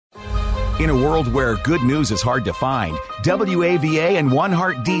In a world where good news is hard to find, WAVA and One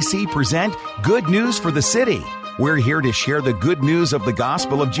Heart DC present Good News for the City. We're here to share the good news of the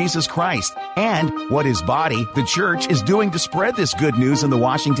gospel of Jesus Christ and what His body, the church, is doing to spread this good news in the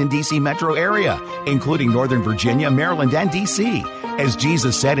Washington, D.C. metro area, including Northern Virginia, Maryland, and D.C. As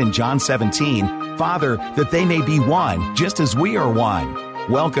Jesus said in John 17, Father, that they may be one, just as we are one.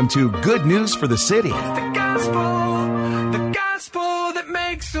 Welcome to Good News for the City. It's the gospel that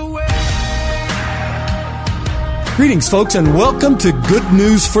makes a way. Greetings, folks, and welcome to Good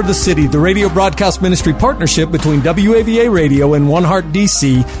News for the City, the radio broadcast ministry partnership between WAVA Radio and One Heart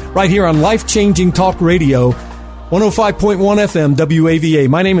DC, right here on Life-Changing Talk Radio, 105.1 FM WAVA.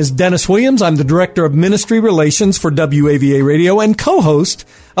 My name is Dennis Williams. I'm the Director of Ministry Relations for WAVA Radio and co-host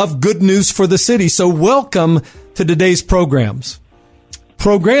of Good News for the City. So welcome to today's program,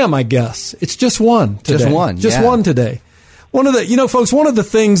 I guess. It's just one today. Just one today. One of the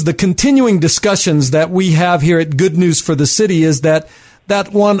things, the continuing discussions that we have here at Good News for the City is that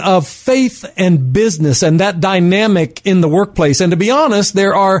one of faith and business and that dynamic in the workplace. And to be honest,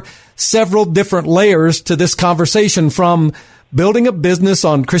 there are several different layers to this conversation, from building a business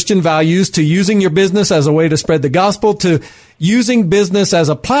on Christian values to using your business as a way to spread the gospel to using business as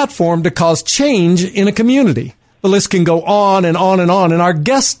a platform to cause change in a community. The list can go on and on and on. And our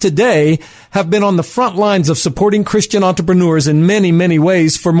guests today have been on the front lines of supporting Christian entrepreneurs in many, many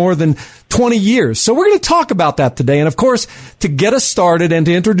ways for more than 20 years. So we're going to talk about that today. And of course, to get us started and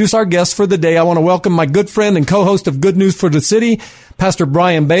to introduce our guests for the day, I want to welcome my good friend and co-host of Good News for the City, Pastor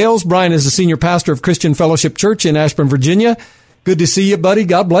Brian Bales. Brian is the senior pastor of Christian Fellowship Church in Ashburn, Virginia. Good to see you, buddy.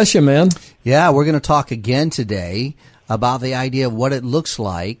 God bless you, man. Yeah, we're going to talk again today about the idea of what it looks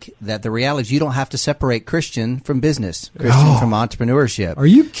like, that the reality is you don't have to separate Christian from business, Christian from entrepreneurship. Are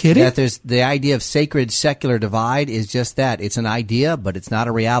you kidding? That there's the idea of sacred secular divide is just that. It's an idea, but it's not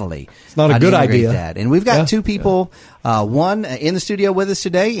a reality. It's not a good idea. That. And we've got two people, one in the studio with us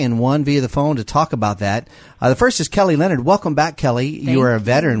today and one via the phone to talk about that. The first is Kelly Leonard. Welcome back, Kelly. You are a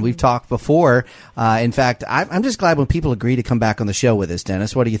veteran. We've talked before. In fact, I'm just glad when people agree to come back on the show with us,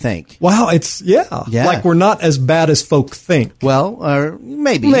 Dennis. What do you think? Wow, it's, like we're not as bad as folk think. Well,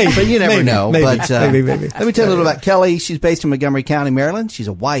 maybe, but you never know. Maybe. But let me tell you a little about Kelly. She's based in Montgomery County, Maryland. She's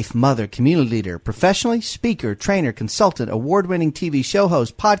a wife, mother, community leader, professionally, speaker, trainer, consultant, award-winning TV show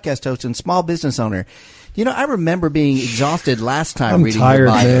host, podcast host, and small business owner. You know, I remember being exhausted last time reading her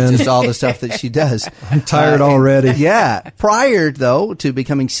bio, man. Just all the stuff that she does. I'm tired already. Yeah. Prior, though, to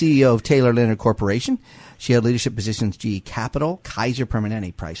becoming CEO of Taylor Leonard Corporation, she had leadership positions at GE Capital, Kaiser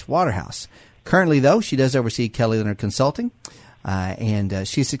Permanente, Price Waterhouse. Currently, though, she does oversee Kelly Leonard Consulting, and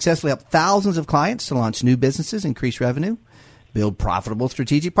she successfully helped thousands of clients to launch new businesses, increase revenue, build profitable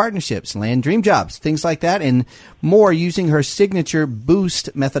strategic partnerships, land dream jobs, things like that, and more using her signature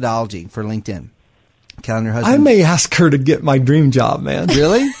Boost methodology for LinkedIn. Kelly and her husband. I may ask her to get my dream job, man.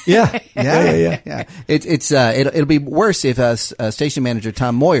 Really? Yeah. It'll be worse if station manager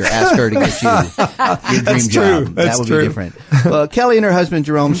Tom Moyer asked her to get you your dream job. That would be different. Well, Kelly and her husband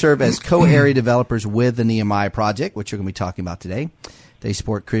Jerome serve as co-area developers with the Nehemiah Project, which we're going to be talking about today. They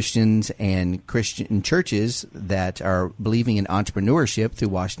support Christians and Christian churches that are believing in entrepreneurship through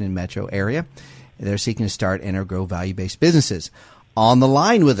Washington metro area. They're seeking to start and or grow value-based businesses. On the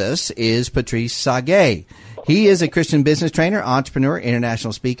line with us is Patrice Sage. He is a Christian business trainer, entrepreneur,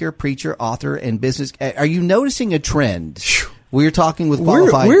 international speaker, preacher, author, and business. Are you noticing a trend? We're talking with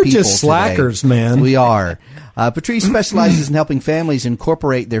qualified people. We're just slackers, today. Man. We are. Patrice specializes in helping families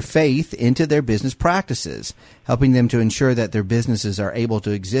incorporate their faith into their business practices, helping them to ensure that their businesses are able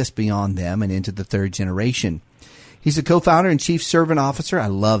to exist beyond them and into the third generation. He's the co-founder and chief servant officer. I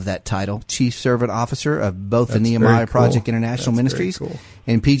love that title, chief servant officer of both the Nehemiah Project International Ministries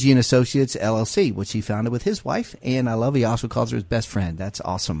and PG and Associates LLC, which he founded with his wife. And I love he also calls her his best friend. That's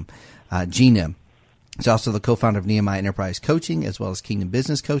awesome. Gina. He's also the co-founder of Nehemiah Enterprise Coaching as well as Kingdom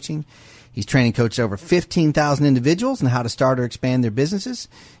Business Coaching. He's training coached over 15,000 individuals on how to start or expand their businesses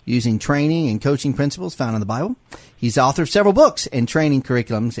using training and coaching principles found in the Bible. He's the author of several books and training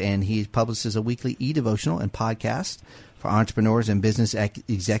curriculums, and he publishes a weekly e-devotional and podcast for entrepreneurs and business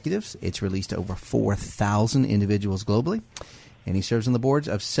executives. It's released to over 4,000 individuals globally, and he serves on the boards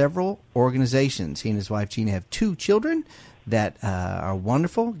of several organizations. He and his wife, Gina, have two children that are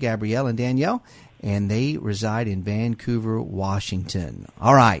wonderful, Gabrielle and Danielle, and they reside in Vancouver, Washington.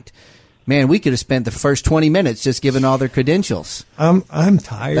 All right. Man, we could have spent the first 20 minutes just giving all their credentials. I'm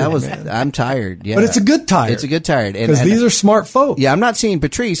tired. I'm tired. Yeah, but it's a good tired. It's a good tired because these are smart folks. Yeah, I'm not seeing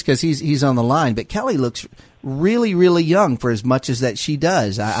Patrice because he's on the line, but Kelly looks really, really young for as much as that she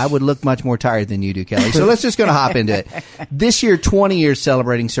does. I would look much more tired than you do, Kelly. So let's just going to hop into it. This year, 20 years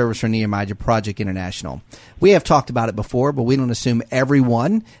celebrating service for Nehemiah Project International. We have talked about it before, but we don't assume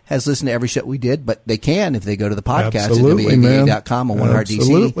everyone has listened to every show we did, but they can if they go to the podcast at WAVA.com or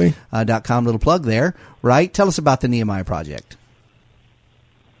OneHeartDC.com. Little plug there, right? Tell us about the Nehemiah Project.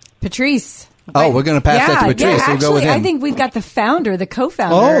 Patrice. Oh, we're going to pass that to Patrice. Yeah, we'll go with him. I think we've got the founder, the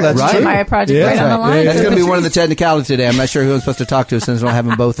co-founder of the Nehemiah Project right on the line. That's going to be one of the technicalities today. I'm not sure who I'm supposed to talk to since we don't have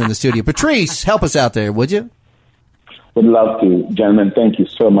them both in the studio. Patrice, help us out there, would you? Would love to. Gentlemen, thank you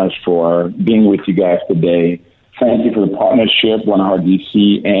so much for being with you guys today. Thank you for the partnership, One Heart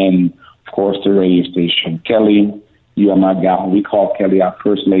DC, and, of course, the radio station. Kelly, you are my gal. We call Kelly our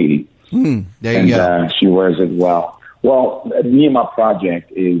first lady. There you go. She wears it well. Well, the Nehemiah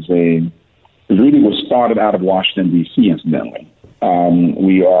Project really was started out of Washington, D.C., incidentally.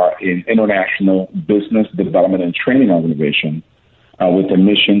 We are an international business development and training organization with a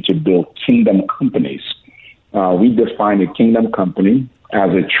mission to build kingdom companies. We define a kingdom company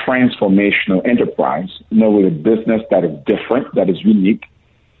as a transformational enterprise, with a business that is different, that is unique,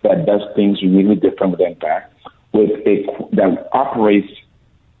 that does things uniquely different with impact, that operates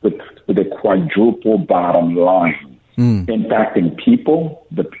with a quadruple bottom line. Impacting people,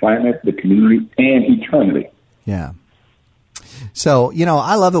 the planet, the community, and eternity. Yeah. So,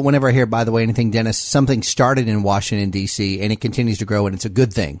 I love it whenever I hear, by the way, anything, Dennis, something started in Washington, D.C., and it continues to grow, and it's a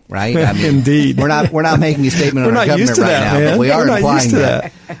good thing, right? I mean, Indeed. We're not making a statement on our government right now, but we are implying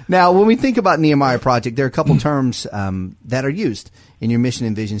that. Now, when we think about Nehemiah Project, there are a couple terms that are used in your mission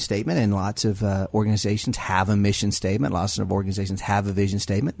and vision statement, and lots of organizations have a mission statement. Lots of organizations have a vision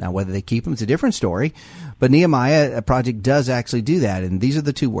statement. Now, whether they keep them, it's a different story. But Nehemiah Project does actually do that, and these are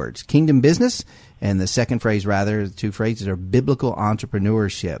the two words, kingdom business, and the second phrase, the two phrases are biblical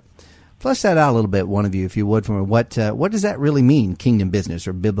entrepreneurship. Flesh that out a little bit, one of you, if you would, for me. What does that really mean, kingdom business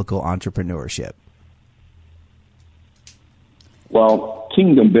or biblical entrepreneurship? Well,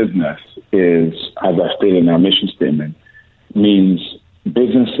 kingdom business is, as I stated in our mission statement, means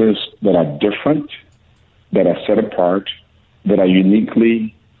businesses that are different, that are set apart, that are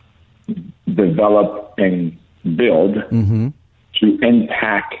uniquely developed and built to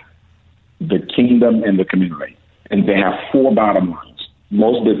impact the kingdom and the community. And they have four bottom lines.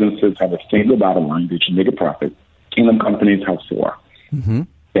 Most businesses have a single bottom line, which is make a profit. Kingdom companies have four.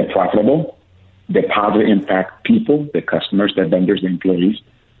 They're profitable. They positively impact people, their customers, their vendors, their employees.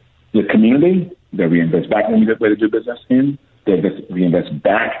 The community, they reinvest back in the way to do business in. They reinvest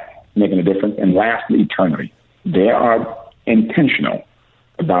back, making a difference. And lastly, eternity. They are intentional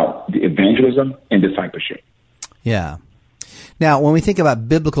about the evangelism and discipleship. Yeah. Now, when we think about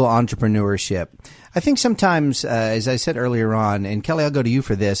biblical entrepreneurship, I think sometimes, as I said earlier on, and Kelly, I'll go to you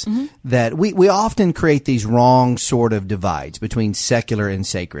for this, that we often create these wrong sort of divides between secular and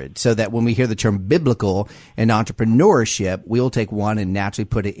sacred, so that when we hear the term biblical and entrepreneurship, we'll take one and naturally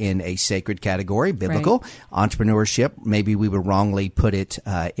put it in a sacred category, biblical. Right. Entrepreneurship, maybe we would wrongly put it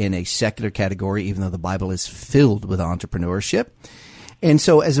in a secular category, even though the Bible is filled with entrepreneurship. And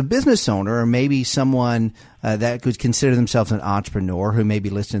so as a business owner, or maybe someone that could consider themselves an entrepreneur who may be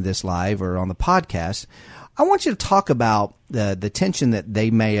listening to this live or on the podcast, I want you to talk about the tension that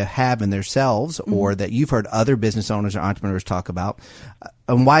they may have in themselves or that you've heard other business owners or entrepreneurs talk about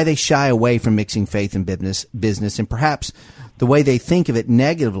and why they shy away from mixing faith and business, and perhaps the way they think of it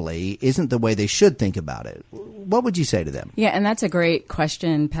negatively isn't the way they should think about it. What would you say to them? Yeah, and that's a great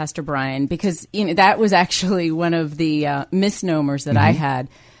question, Pastor Brian, because that was actually one of the misnomers that I had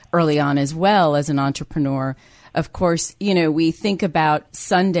early on as well as an entrepreneur. Of course, we think about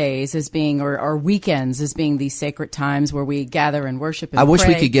Sundays as being, or weekends as being these sacred times where we gather and worship and I pray. wish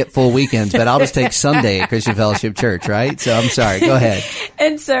we could get full weekends, but I'll just take Sunday at Christian Fellowship Church, right? So I'm sorry. Go ahead.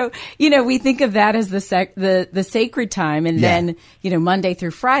 And so, we think of that as the sacred time. And then, Monday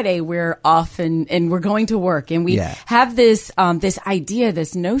through Friday, we're off and we're going to work. And we have this idea,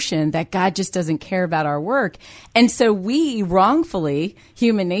 this notion that God just doesn't care about our work. And so we wrongfully,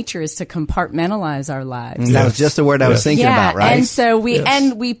 human nature is to compartmentalize our lives. That was just the word I was thinking about, right? And so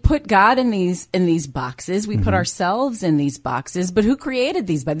we put God in these boxes. We put ourselves in these boxes. But who created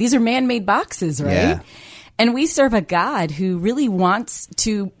these? But these are man-made boxes, right? Yeah. And we serve a God who really wants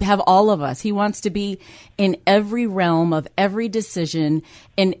to have all of us. He wants to be in every realm of every decision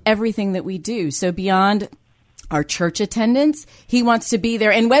in everything that we do. So beyond our church attendance, he wants to be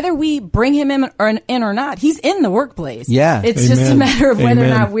there. And whether we bring him in or not, he's in the workplace. Yeah. It's just a matter of whether or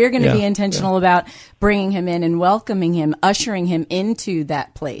not we're going to be intentional about bringing him in and welcoming him, ushering him into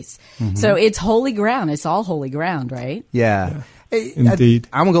that place. So it's holy ground. It's all holy ground, right? Yeah. Indeed.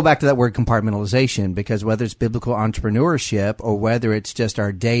 I'm going to go back to that word compartmentalization, because whether it's biblical entrepreneurship or whether it's just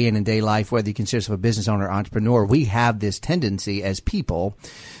our day in and day life, whether you consider yourself a business owner or entrepreneur, we have this tendency as people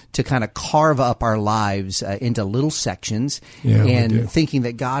to kind of carve up our lives into little sections, and thinking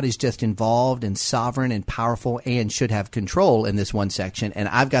that God is just involved and sovereign and powerful and should have control in this one section, and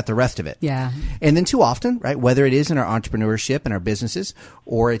I've got the rest of it. Yeah. And then too often, right, whether it is in our entrepreneurship and our businesses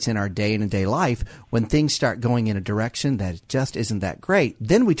or it's in our day in and day life, when things start going in a direction that just isn't that great,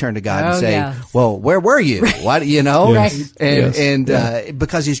 then we turn to God and say, well, where were you? What, you know? Right. And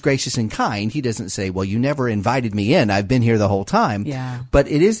because he's gracious and kind, he doesn't say, well, you never invited me in. I've been here the whole time. Yeah. But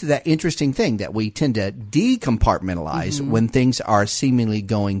it is that interesting thing that we tend to decompartmentalize when things are seemingly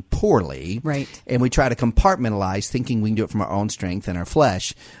going poorly. Right. And we try to compartmentalize, thinking we can do it from our own strength and our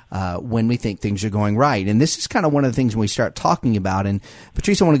flesh, when we think things are going right. And this is kind of one of the things when we start talking about, and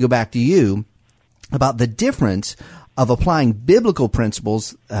Patrice, I want to go back to you about the difference of applying biblical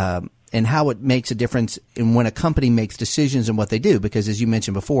principles, and how it makes a difference in when a company makes decisions and what they do. Because as you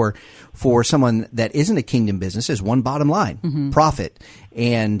mentioned before, for someone that isn't a kingdom business, there's one bottom line, profit.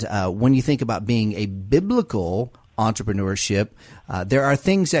 And when you think about being a biblical entrepreneurship, there are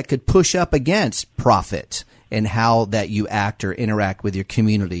things that could push up against profit and how that you act or interact with your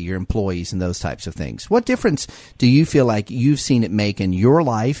community, your employees, and those types of things. What difference do you feel like you've seen it make in your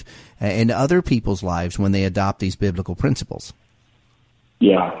life and other people's lives when they adopt these biblical principles?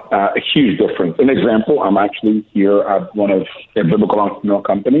 Yeah, a huge difference. An example, I'm actually here at one of a biblical entrepreneur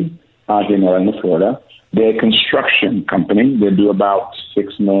company here in Orlando, Florida. They're a construction company. They do about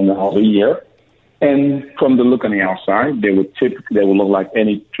 $6 million a year. And from the look on the outside, they would look like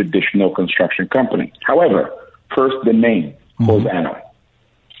any traditional construction company. However, first, the name, Hosanna,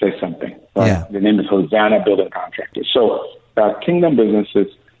 says something. Right? Yeah. The name is Hosanna Building Contractors. So kingdom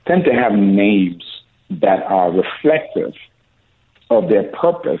businesses tend to have names that are reflective of their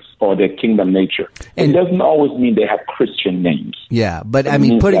purpose or their kingdom nature. And it doesn't always mean they have Christian names. Yeah, but I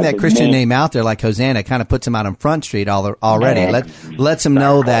mean, putting that Christian name out there like Hosanna kind of puts them out on Front Street already. Lets them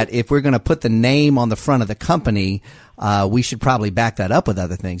know that if we're going to put the name on the front of the company, we should probably back that up with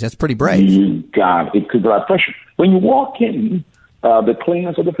other things. That's pretty brave. You got it. It could drive pressure. When you walk in, the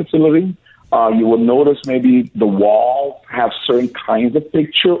cleanness of the facility, you will notice maybe the walls have certain kinds of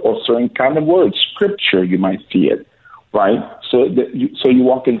picture or certain kind of words, scripture, you might see it. Right? So you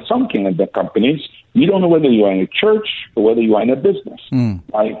walk in some kingdom companies, you don't know whether you are in a church or whether you are in a business.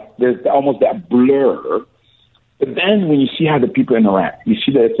 Right? There's almost that blur. But then when you see how the people interact, you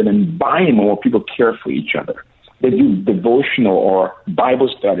see that it's an environment where people care for each other. They do devotional or Bible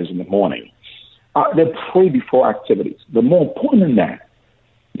studies in the morning. They pray before activities. But more important than that,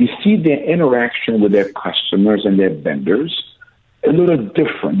 you see their interaction with their customers and their vendors a little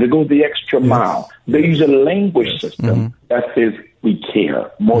different. They go the extra mile. They use a language system that says we care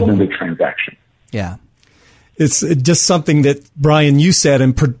more than the transaction. Yeah. It's just something that, Brian, you said,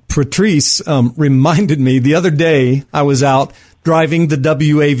 and Patrice reminded me. The other day, I was out driving the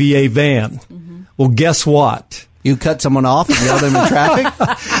WAVA van. Well, guess what? You cut someone off and yelled at them in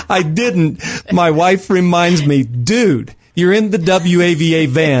traffic? I didn't. My wife reminds me, dude, you're in the WAVA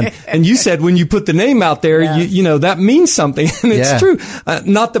van. And you said when you put the name out there, you know, that means something. And it's true.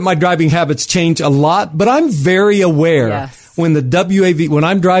 Not that my driving habits change a lot, but I'm very aware when the when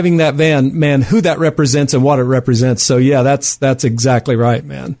I'm driving that van, man, who that represents and what it represents. So, yeah, that's exactly right,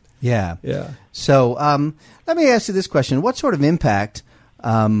 man. Yeah. So let me ask you this question. What sort of impact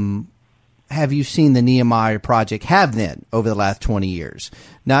have you seen the Nehemiah Project have then over the last 20 years?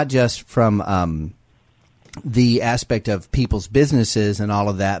 Not just from the aspect of people's businesses and all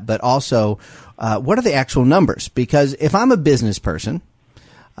of that, but also what are the actual numbers? Because if I'm a business person,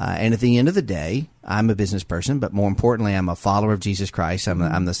 and at the end of the day, I'm a business person, but more importantly, I'm a follower of Jesus Christ.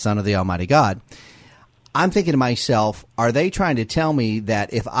 I'm the son of the Almighty God. I'm thinking to myself, are they trying to tell me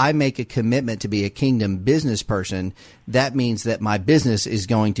that if I make a commitment to be a kingdom business person, that means that my business is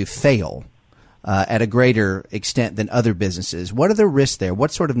going to fail at a greater extent than other businesses? What are the risks there?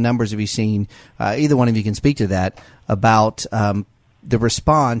 What sort of numbers have you seen? Either one of you can speak to that about the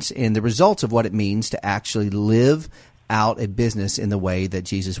response and the results of what it means to actually live out a business in the way that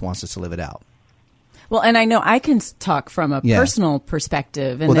Jesus wants us to live it out. Well, and I know I can talk from a personal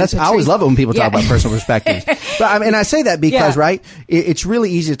perspective. And I always love it when people talk about personal perspectives. But and I say that because, it's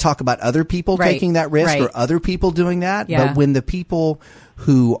really easy to talk about other people taking that risk or other people doing that. Yeah. But when the people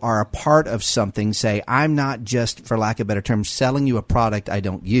who are a part of something say, I'm not just, for lack of a better term, selling you a product I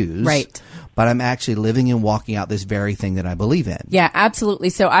don't use. Right. But I'm actually living and walking out this very thing that I believe in. Yeah, absolutely.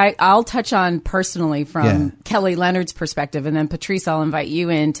 So I'll touch on personally from Kelly Leonard's perspective, and then Patrice, I'll invite you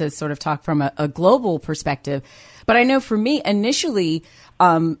in to sort of talk from a global perspective. But I know for me, initially,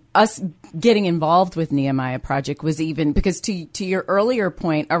 us getting involved with Nehemiah Project was even because to your earlier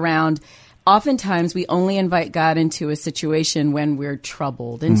point around, oftentimes we only invite God into a situation when we're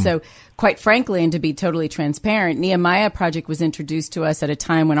troubled. And so, quite frankly, and to be totally transparent, Nehemiah Project was introduced to us at a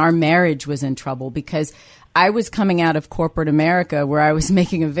time when our marriage was in trouble, because I was coming out of corporate America where I was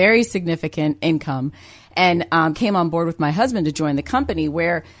making a very significant income, and came on board with my husband to join the company,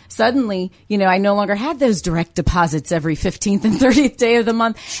 where suddenly, I no longer had those direct deposits every 15th and 30th day of the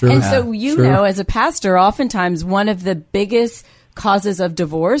month. Sure. And so, as a pastor, oftentimes one of the biggest causes of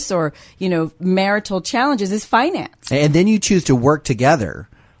divorce or, marital challenges is finance. And then you choose to work together,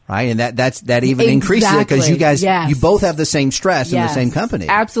 right? And that even increases it, because you guys, you both have the same stress in the same company.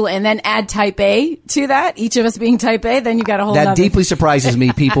 Absolutely. And then add type A to that, each of us being type A, then you got a whole That deeply surprises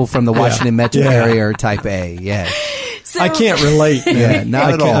me. People from the Washington metro area are type A. Yeah. So, I can't relate. Yeah,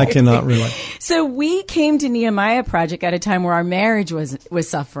 not at all. I cannot relate. So we came to Nehemiah Project at a time where our marriage was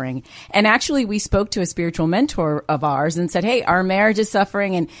suffering. And actually, we spoke to a spiritual mentor of ours and said, hey, our marriage is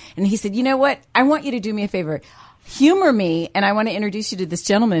suffering. And he said, you know what? I want you to do me a favor. Humor me, and I want to introduce you to this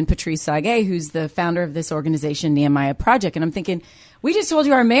gentleman, Patrice Sage, who's the founder of this organization, Nehemiah Project. And I'm thinking, we just told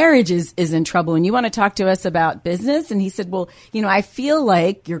you our marriage is in trouble, and you want to talk to us about business? And he said, well, I feel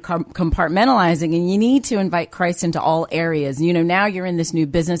like you're compartmentalizing, and you need to invite Christ into all areas. Now you're in this new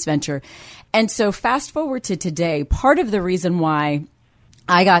business venture. And so fast forward to today, part of the reason why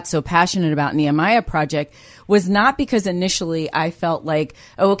I got so passionate about Nehemiah Project was not because initially I felt like,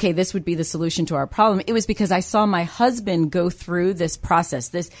 oh, okay, this would be the solution to our problem. It was because I saw my husband go through this process,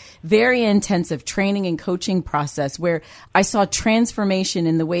 this very intensive training and coaching process, where I saw transformation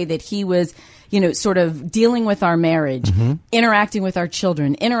in the way that he was, sort of dealing with our marriage, interacting with our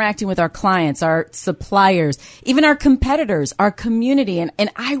children, interacting with our clients, our suppliers, even our competitors, our community. And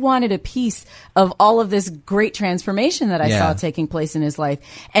I wanted a piece of all of this great transformation that I saw taking place in his life.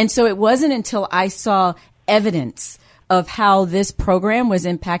 And so it wasn't until I saw evidence of how this program was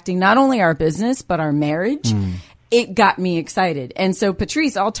impacting not only our business, but our marriage, it got me excited. And so,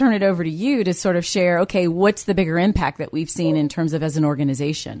 Patrice, I'll turn it over to you to sort of share, okay, what's the bigger impact that we've seen in terms of as an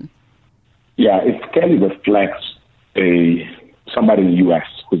organization? Yeah, it kind of reflects somebody in the U.S.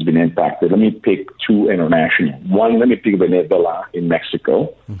 who's been impacted. Let me pick two international. One, let me pick Venezuela in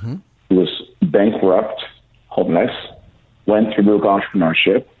Mexico. He was bankrupt, homeless, went through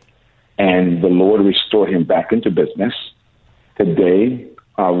entrepreneurship, and the Lord restored him back into business. Today,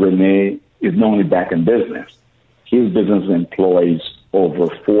 Rene is not only back in business. His business employs over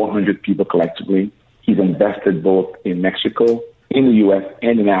 400 people collectively. He's invested both in Mexico, in the U.S.,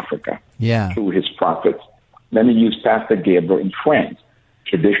 and in Africa through his profits. Let me use Pastor Gabriel in France.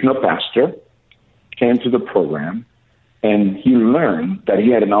 Traditional pastor, came to the program, and he learned that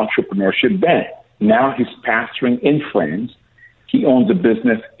he had an entrepreneurship bent. Now he's pastoring in France. He owns a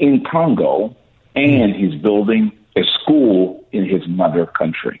business in Congo, and he's building a school in his mother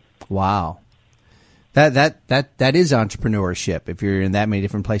country. Wow. That is entrepreneurship if you're in that many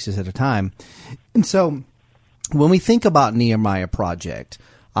different places at a time. And so when we think about Nehemiah Project,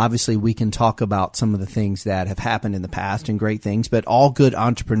 obviously we can talk about some of the things that have happened in the past and great things, but all good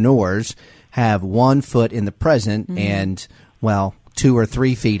entrepreneurs have 1 foot in the present and, 2 or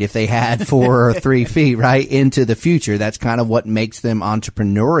 3 feet, if they had 4 or 3 feet, right, into the future. That's kind of what makes them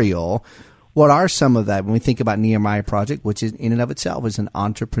entrepreneurial. What are some of that when we think about Nehemiah Project, which is in and of itself is an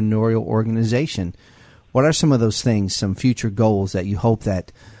entrepreneurial organization? What are some of those things, some future goals that you hope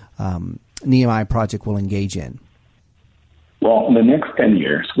that Nehemiah Project will engage in? Well, in the next 10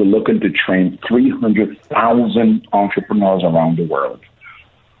 years, we're looking to train 300,000 entrepreneurs around the world.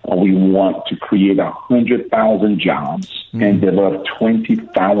 We want to create 100,000 jobs and develop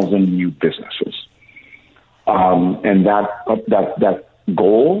 20,000 new businesses. And that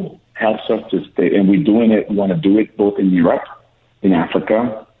goal helps us to stay, and we're doing it. We want to do it both in Europe, in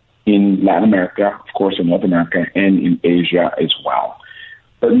Africa, in Latin America, of course, in North America, and in Asia as well.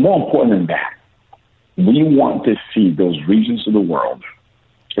 But more important than that, we want to see those regions of the world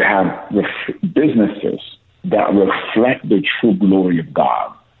to have businesses that reflect the true glory of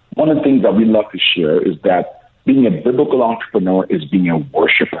God. One of the things that we love to share is that being a biblical entrepreneur is being a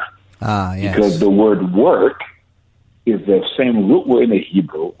worshiper. Yes. Because the word work is the same root word in the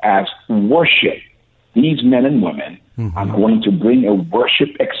Hebrew as worship. These men and women are going to bring a worship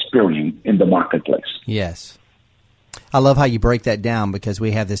experience in the marketplace. Yes. I love how you break that down, because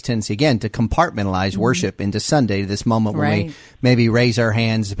we have this tendency, again, to compartmentalize worship into Sunday, this moment when we maybe raise our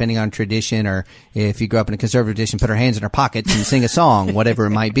hands, depending on tradition, or if you grew up in a conservative tradition, put our hands in our pockets and sing a song, whatever it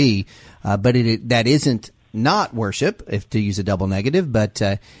might be. But that isn't not worship, if to use a double negative, but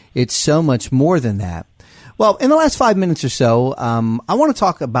it's so much more than that. Well, in the last 5 minutes or so, I want to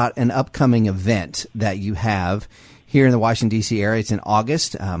talk about an upcoming event that you have here in the Washington, D.C. area. It's in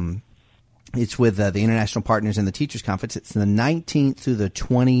August. It's with the International Partners in the Teachers Conference. It's the 19th through the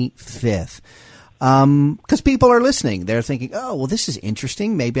 25th. Because people are listening. They're thinking, oh, well, this is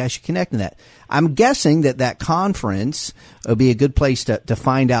interesting. Maybe I should connect to that. I'm guessing that conference will be a good place to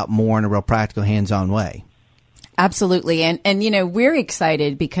find out more in a real practical, hands-on way. Absolutely. And we're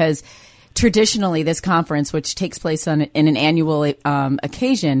excited because traditionally, this conference, which takes place in an annual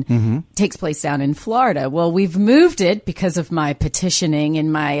occasion, takes place down in Florida. Well, we've moved it because of my petitioning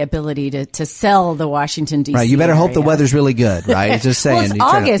and my ability to sell the Washington, D.C. Right. You better area. hope the weather's really good, right? Just saying. Well, it's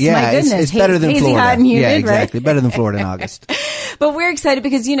August. My goodness. It's better than hazy, Florida. Hot and humid, exactly. Right? Better than Florida in August. But we're excited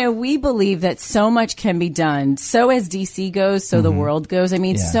because, we believe that so much can be done. So as D.C. goes, so the world goes. I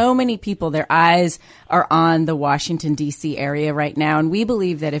mean, so many people, their eyes are on the Washington, D.C. area right now. And we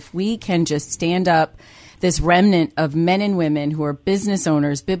believe that if we can just stand up this remnant of men and women who are business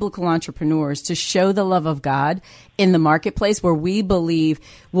owners, biblical entrepreneurs, to show the love of God in the marketplace, where we believe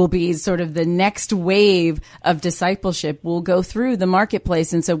will be sort of the next wave of discipleship will go through the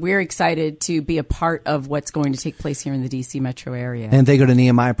marketplace. And so we're excited to be a part of what's going to take place here in the D.C. metro area. And if they go to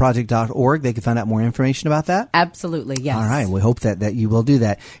NehemiahProject.org, they can find out more information about that? Absolutely, yes. All right. We hope that you will do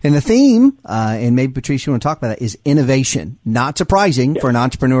that. And the theme, and maybe Patrice, you want to talk about that, is innovation. Not surprising for an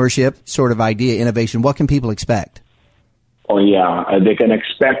entrepreneurship sort of idea, innovation. What can people expect? Oh, yeah. They can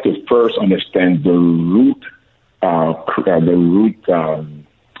expect to first understand the root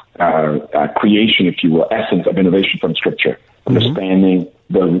creation, if you will, essence of innovation from Scripture. Understanding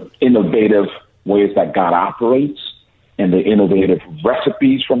the innovative ways that God operates and the innovative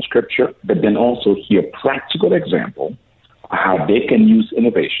recipes from Scripture, but then also hear practical example of how they can use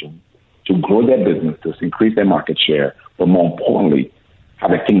innovation to grow their businesses, increase their market share, but more importantly,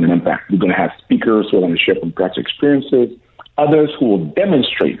 have a kingdom impact. We're going to have speakers who are going to share from practical experiences, others who will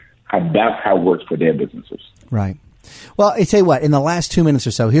demonstrate how that's how it works for their businesses. Right. Well, I tell you what, in the last 2 minutes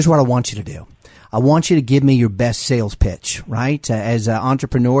or so, here's what I want you to do. I want you to give me your best sales pitch, right? As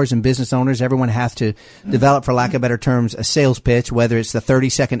entrepreneurs and business owners, everyone has to develop, for lack of better terms, a sales pitch, whether it's the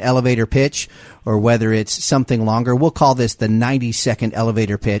 30-second elevator pitch or whether it's something longer. We'll call this the 90-second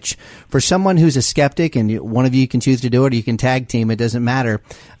elevator pitch. For someone who's a skeptic, and one of you can choose to do it or you can tag team, it doesn't matter,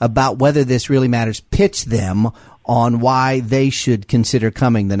 about whether this really matters, pitch them on why they should consider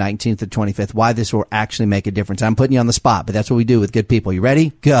coming the 19th to 25th, why this will actually make a difference. I'm putting you on the spot, but that's what we do with good people. You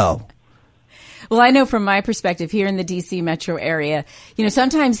ready? Go. Well, I know from my perspective here in the D.C. metro area,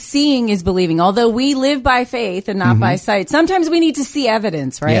 sometimes seeing is believing. Although we live by faith and not by sight, sometimes we need to see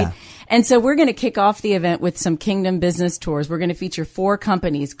evidence, right? Yeah. And so we're going to kick off the event with some Kingdom Business Tours. We're going to feature 4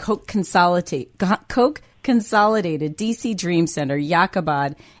 companies, Coke Consolidated, DC Dream Center,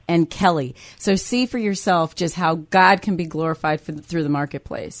 Yakabad, and Kelly. So see for yourself just how God can be glorified through the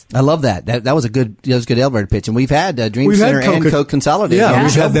marketplace. I love that. That was a good elevator pitch. And we've had Dream Center and Coke Consolidated. Yeah,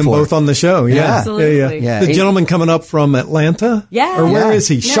 we've had them both on the show. Yeah, absolutely. Yeah. The gentleman coming up from Atlanta? Yeah. Or where is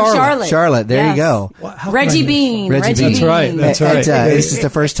he? No, Charlotte. Charlotte. There you go. Reggie Bean. That's right. This is the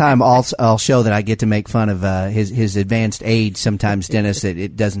first time I'll show that I get to make fun of his advanced age. Sometimes, Dennis, that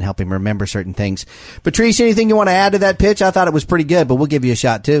it doesn't help him remember certain things. Patrice, anything you want to add to that pitch? I thought it was pretty good, but we'll give you a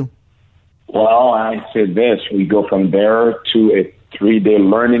shot too. Well, I said this. We go from there to a 3-day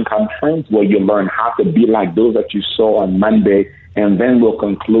learning conference where you learn how to be like those that you saw on Monday, and then we'll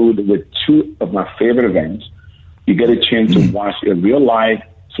conclude with 2 of my favorite events. You get a chance to watch a real-life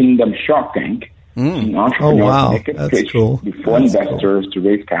Kingdom Shark Tank. Entrepreneurs make a pitch before investors to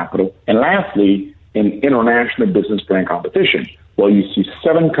raise capital. And lastly, an international business plan competition where you see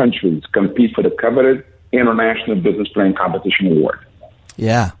 7 countries compete for the coveted International Business Plan Competition Award.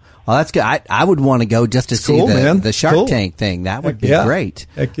 Yeah. Well, that's good. I would want to go just to see the Shark Tank thing. That would be great.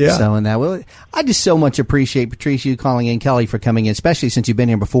 Heck yeah. So, I just so much appreciate, Patrice, you calling in, Kelly, for coming in, especially since you've been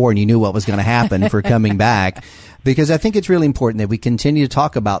here before and you knew what was going to happen, for coming back. Because I think it's really important that we continue to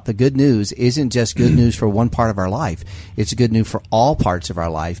talk about the good news isn't just good news for one part of our life. It's good news for all parts of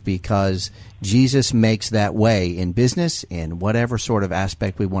our life, because Jesus makes that way in business, in whatever sort of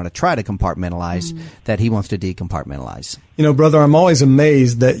aspect we want to try to compartmentalize, that he wants to decompartmentalize. Brother, I'm always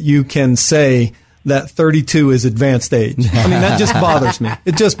amazed that you can say that 32 is advanced age. I mean, that just bothers me.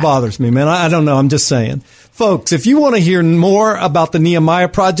 It just bothers me, man. I don't know. I'm just saying. Folks, if you want to hear more about the Nehemiah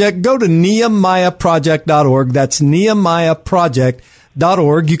Project, go to nehemiahproject.org. That's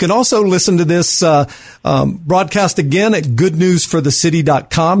nehemiahproject.org. You can also listen to this broadcast again at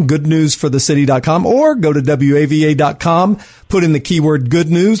goodnewsforthecity.com, goodnewsforthecity.com, or go to wava.com, put in the keyword good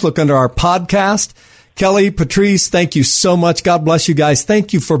news, look under our podcast. Kelly, Patrice, thank you so much. God bless you guys.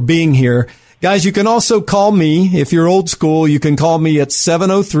 Thank you for being here. Guys, you can also call me. If you're old school, you can call me at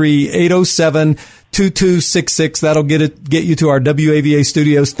 703-807-2266. That'll get you to our WAVA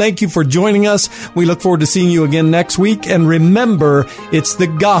studios. Thank you for joining us. We look forward to seeing you again next week. And remember, it's the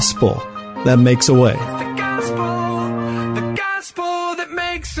gospel that makes a way. The gospel that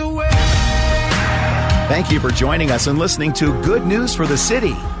makes a way. Thank you for joining us and listening to Good News for the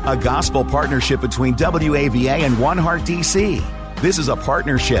City, a gospel partnership between WAVA and One Heart DC. This is a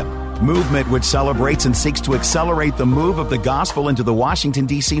partnership movement which celebrates and seeks to accelerate the move of the gospel into the Washington,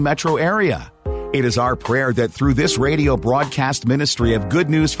 D.C. metro area. It is our prayer that through this radio broadcast ministry of Good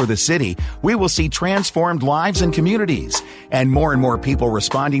News for the City, we will see transformed lives and communities, and more people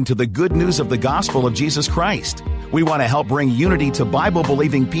responding to the good news of the gospel of Jesus Christ. We want to help bring unity to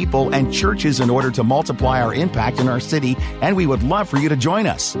Bible-believing people and churches in order to multiply our impact in our city, and we would love for you to join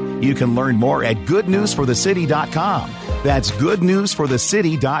us. You can learn more at goodnewsforthecity.com. That's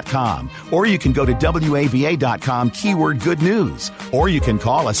goodnewsforthecity.com. Or you can go to wava.com, keyword good news. Or you can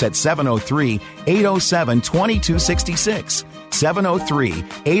call us at 703-807-2266.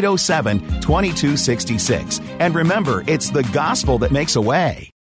 703-807-2266. And remember, it's the gospel that makes a way.